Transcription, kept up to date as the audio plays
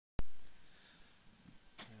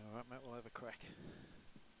crack.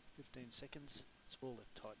 15 seconds. It's 4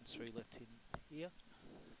 left, tightens, 3 left in here.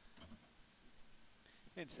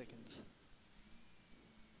 10 seconds.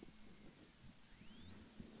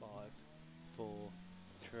 5, 4,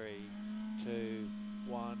 3, 2,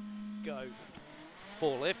 1, go.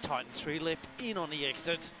 4 left, tightens, 3 left, in on the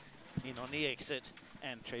exit. In on the exit.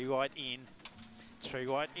 And 3 right in. 3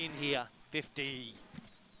 right in here. 50.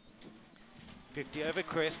 50 over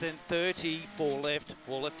crest, then 30, 4 left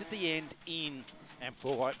at the end, in, and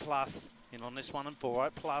 4 right plus, in on this one, and 4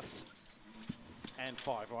 right plus, and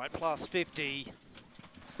 5 right plus, 50,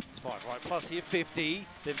 it's 5 right plus here, 50,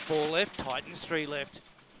 then 4 left, tightens 3 left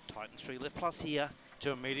plus here,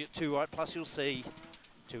 to immediate 2 right plus you'll see,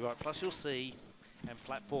 2 right plus you'll see, and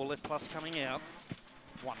flat 4 left plus coming out,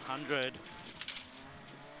 100,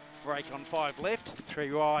 brake on 5 left, 3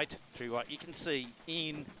 right you can see,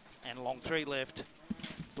 in, and long 3 left.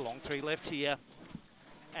 It's long 3 left here.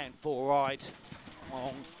 And 4 right.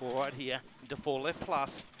 Long 4 right here. Into 4 left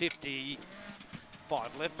plus. 50.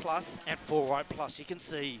 5 left plus. And 4 right plus. You can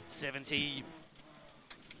see 70.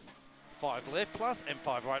 5 left plus and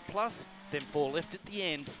 5 right plus. Then 4 left at the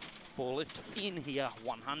end. 4 left in here.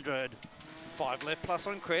 100. 5 left plus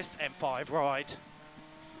on crest and 5 right.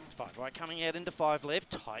 5 right coming out into 5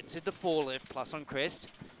 left. Tightens into 4 left plus on crest.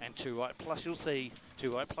 And 2 right plus you'll see.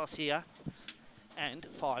 2 right plus here. And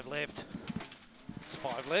 5 left. It's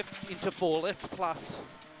 5 left into 4 left plus.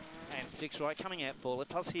 And 6 right coming out. 4 left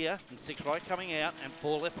plus here. And 6 right coming out. And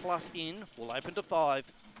 4 left plus in. Will open to 5.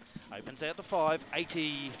 Opens out to 5.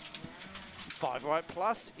 80. 5 right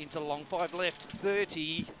plus into long 5 left.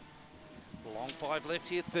 30. Long 5 left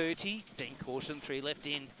here. 30. Then caution 3 left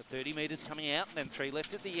in. The 30 metres coming out. And then 3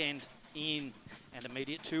 left at the end. In. And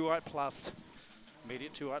immediate 2 right plus.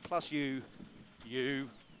 Immediate 2 right plus U.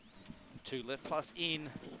 2 left plus in.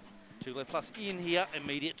 2 left plus in here.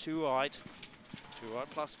 Immediate 2 right. 2 right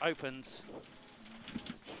plus opens.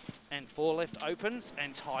 And 4 left opens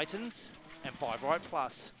and tightens. And 5 right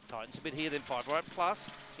plus. Tightens a bit here, then 5 right plus.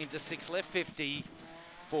 Into 6 left 50.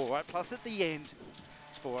 4 right plus at the end.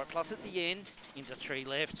 It's 4 right plus at the end. Into 3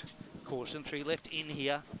 left. Caution 3 left in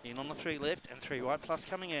here. In on the 3 left. And 3 right plus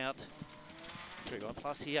coming out. 3 right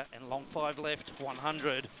plus here. And long 5 left.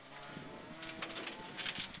 100.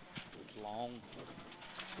 Long.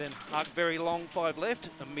 Then hug very long 5 left.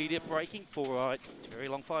 Immediate braking 4 right. Very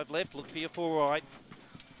long 5 left. Look for your 4 right.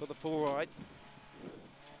 For the 4 right.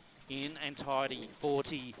 In and tidy.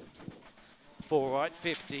 40. 4 right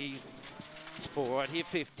 50. It's 4 right here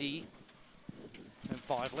 50. And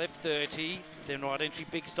 5 left 30. Then right entry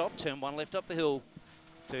big stop. Turn 1 left up the hill.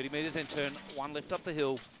 30 metres and turn 1 left up the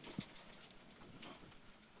hill.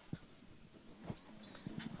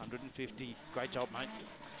 150. Great job, mate.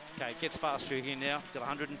 Okay, it gets faster here now. Got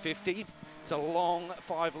 150. It's a long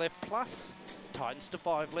 5 left plus. Tightens to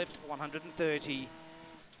 5 left, 130.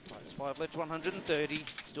 Tightens 5 left, 130.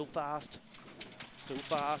 Still fast. Still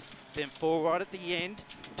fast. Then 4 right at the end.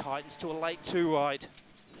 Tightens to a late 2 right.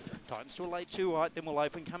 Tightens to a late 2 right. Then we'll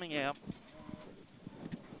open coming out.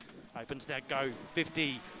 Opens now, go.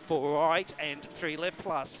 50. 4 right and 3 left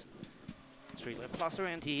plus. 3 left plus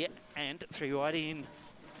around here and 3 right in.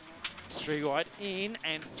 3 right in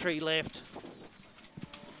and 3 left.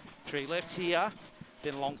 3 left here,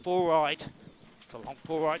 then long 4 right. So long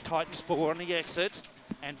 4 right, tightens 4 on the exit,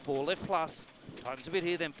 and 4 left plus. Tightens a bit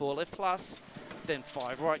here, then 4 left plus, then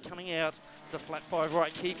 5 right coming out. It's a flat 5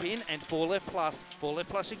 right, keep in, and 4 left plus. 4 left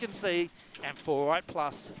plus you can see, and 4 right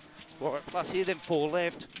plus. 4 right plus here, then 4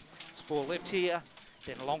 left. It's 4 left here,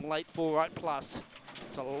 then long late 4 right plus.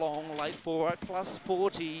 It's a long late 4 right plus,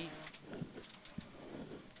 40.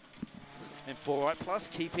 And 4 right plus,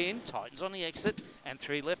 keep in, tightens on the exit, and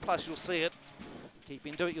 3 left plus, you'll see it. Keep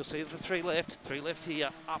into it, you'll see the 3 left. 3 left here,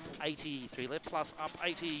 up 80. 3 left plus, up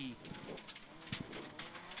 80.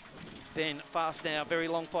 Then fast now, very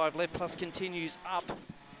long 5 left plus continues up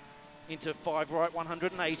into 5 right,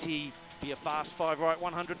 180. Be a fast 5 right,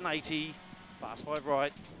 180. Fast 5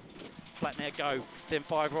 right. Flat now, go. Then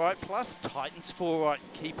 5 right plus, tightens 4 right.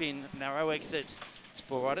 Keep in, narrow exit. It's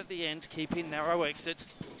 4 right at the end, keep in, narrow exit.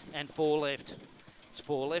 And 4 left. It's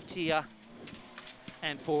 4 left here.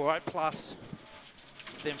 And 4 right plus.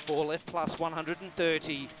 Then 4 left plus,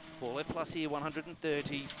 130. 4 left plus here,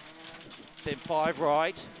 130. Then 5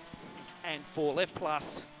 right. And 4 left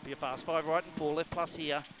plus. Be a fast 5 right and 4 left plus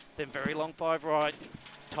here. Then very long 5 right.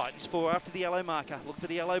 Tightens 4 after the yellow marker. Look for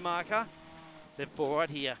the yellow marker. Then 4 right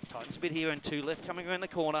here. Tightens a bit here and 2 left coming around the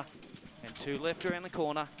corner. And 2 left around the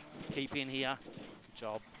corner. Keep in here. Good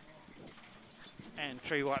job. And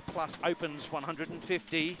 3 right plus opens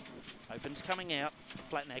 150. Opens coming out,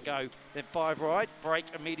 flat now go. Then 5 right, break,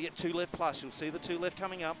 immediate 2 left plus. You'll see the 2 left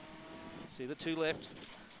coming up. See the 2 left,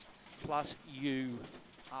 plus U,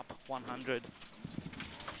 up 100.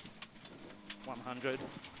 100.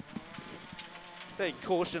 Then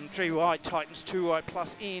caution, 3 right, tightens 2 right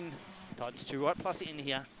plus in. Tightens 2 right plus in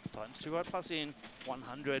here. Tightens 2 right plus in,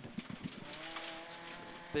 100.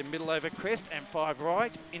 Then middle over crest and 5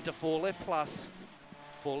 right into 4 left plus.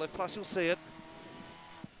 4 left plus, you'll see it.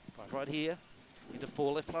 5 right here, into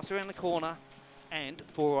 4 left plus around the corner, and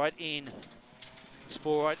 4 right in. It's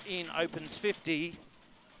 4 right in, opens 50,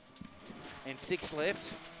 and 6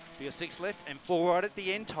 left, for your 6 left, and 4 right at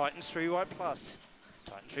the end, tightens 3 right plus.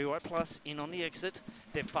 Tighten 3 right plus, in on the exit,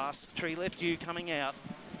 then fast 3 left U coming out.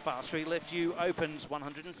 Fast 3 left U, opens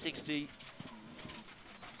 160.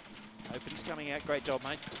 Opens coming out, great job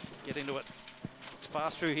mate, get into it. It's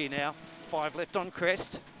fast through here now, 5 left on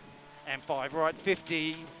crest, and 5 right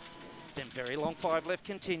 50. Then very long 5 left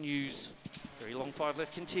continues. Very long 5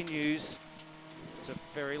 left continues. It's a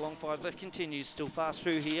very long 5 left continues. Still fast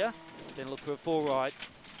through here. Then look for a 4 right.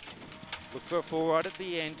 Look for a 4 right at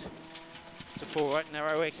the end. It's a 4 right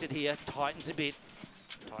narrow exit here. Tightens a bit.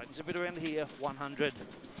 Tightens a bit around here. 100.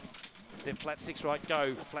 Then flat 6 right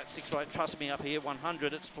go. Flat 6 right, trust me up here.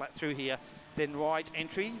 100. It's flat through here. Then right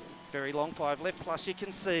entry. Very long 5 left plus you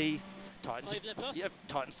can see. Tightens, 5 left plus? Yep,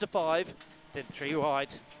 tightens to 5. Then 3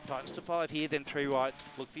 right, tightens to 5 here, then 3 right.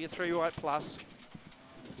 Look for your 3 right plus.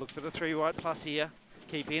 Look for the 3 right plus here.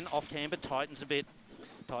 Keep in, off camber, tightens a bit.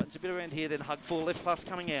 Tightens a bit around here, then hug 4 left plus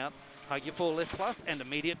coming out. Hug your 4 left plus and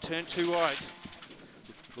immediate turn 2 right.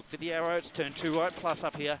 Look for the arrow, it's turn 2 right plus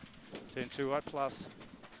up here. Turn 2 right plus.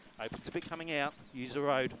 Opens a bit coming out, use the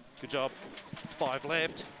road. Good job. 5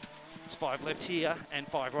 left. It's 5 left here and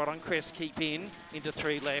 5 right on crest. Keep in, into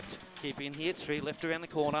 3 left. Keep in here, 3 left around the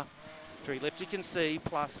corner. 3 left you can see,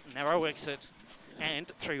 plus narrow exit, and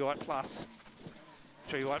 3 right plus.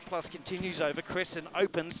 3 right plus continues over crest and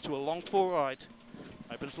opens to a long 4 right.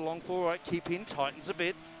 Opens to a long 4 right, keep in, tightens a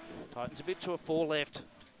bit to a 4 left.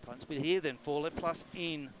 Tightens a bit here, then 4 left plus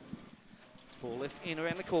in. 4 left in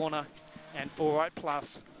around the corner, and 4 right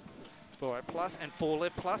plus. 4 right plus and 4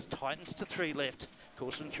 left plus, tightens to 3 left.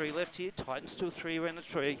 Caution 3 left here, tightens to a 3 around the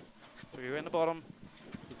tree. 3 around the bottom,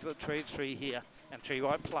 look for the tree, 3 here, and 3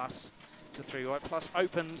 right plus. It's a 3 right plus,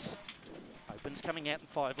 opens coming out, and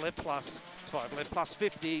 5 left plus. It's 5 left plus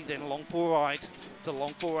 50, then long 4 right. It's a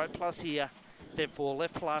long 4 right plus here, then 4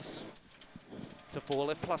 left plus. It's a 4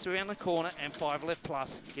 left plus around the corner, and 5 left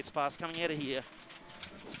plus. Gets fast coming out of here.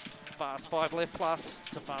 Fast 5 left plus.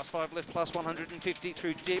 It's a fast 5 left plus, 150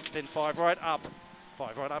 through dip, then 5 right up.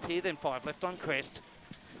 5 right up here, then 5 left on crest.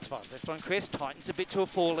 It's 5 left on crest, tightens a bit to a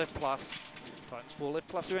 4 left plus. Tightens 4 left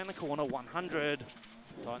plus around the corner, 100.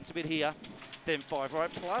 Tightens a bit here, then 5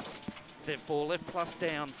 right plus, then 4 left plus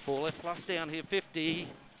down, 4 left plus down here, 50,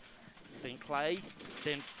 then clay,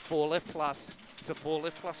 then 4 left plus. It's a 4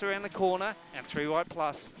 left plus around the corner, and 3 right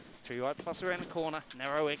plus. 3 right plus around the corner,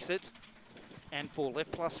 narrow exit, and 4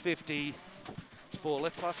 left plus 50. It's 4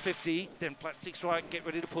 left plus 50, then flat 6 right, get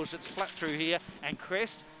ready to push, it's flat through here, and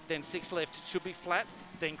crest, then 6 left, it should be flat,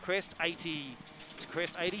 then crest 80. It's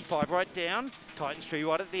crest 80, 5 right down, tightens 3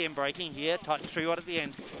 right at the end, braking here, tightens 3 right at the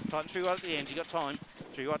end, tightens 3 right at the end, you got time,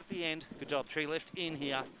 3 right at the end, good job, 3 left in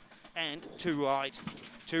here, and 2 right,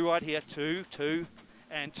 2 right here, 2, 2,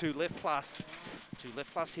 and 2 left plus, 2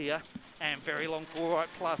 left plus here, and very long 4 right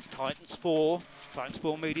plus, tightens 4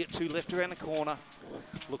 immediate, 2 left around the corner,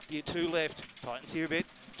 look for your 2 left, tightens here a bit,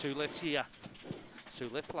 2 left here, 2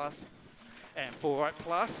 left plus, and 4 right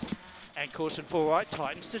plus, and caution 4 right,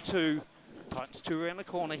 tightens to 2, tightens 2 around the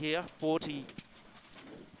corner here, 40.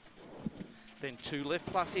 Then 2 left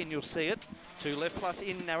plus in, you'll see it. 2 left plus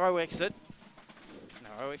in, narrow exit. It's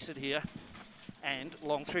narrow exit here. And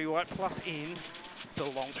long 3 right plus in. It's a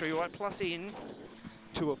long 3 right plus in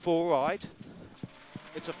to a 4 right.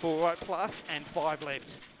 It's a 4 right plus and 5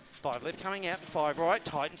 left. 5 left coming out, 5 right,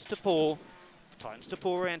 tightens to 4. Tightens to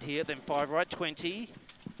 4 around here, then 5 right 20.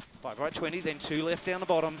 5 right 20, then 2 left down the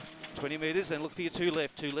bottom. 20 metres, then look for your 2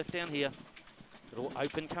 left down here. It'll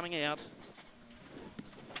open coming out.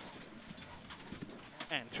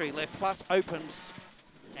 And 3 left plus opens.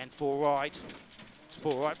 And 4 right. It's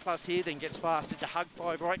 4 right plus here, then gets fast into hug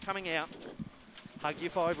 5 right coming out. Hug your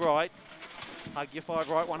 5 right. Hug your 5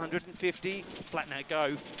 right, 150. Flatten out,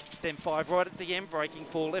 go. Then 5 right at the end, braking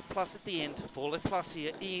 4 left plus at the end. 4 left plus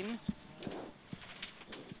here, in.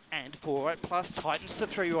 And 4 right plus, tightens to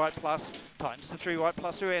 3 right plus. Tightens to 3 right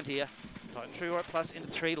plus around here. Tighten 3 right plus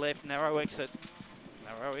into 3 left, narrow exit.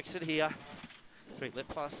 Narrow exit here. 3 left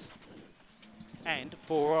plus. and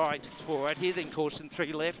 4 right. 4 right here, then caution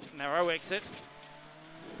 3 left, narrow exit.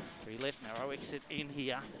 3 left, narrow exit in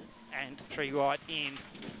here, and 3 right in.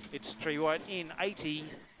 It's 3 right in 80,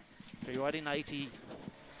 3 right in 80,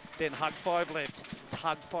 then hug 5 left. It's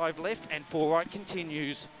hug 5 left, and 4 right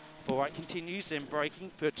continues. 4 right continues, then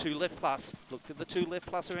braking for 2 left plus. Look for the 2 left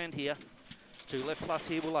plus around here. It's 2 left plus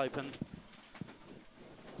here will open.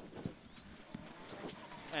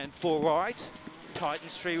 And 4 right,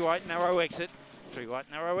 tightens 3 right, narrow exit. 3 right,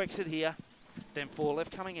 narrow exit here. Then 4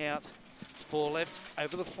 left coming out. It's 4 left,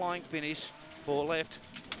 over the flying finish. 4 left.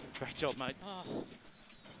 Great job, mate. Oh,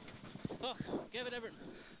 fuck, gave it everything.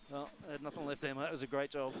 Well, I had nothing left there, mate. That was a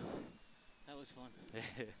great job. That was fun.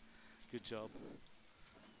 Yeah, good job.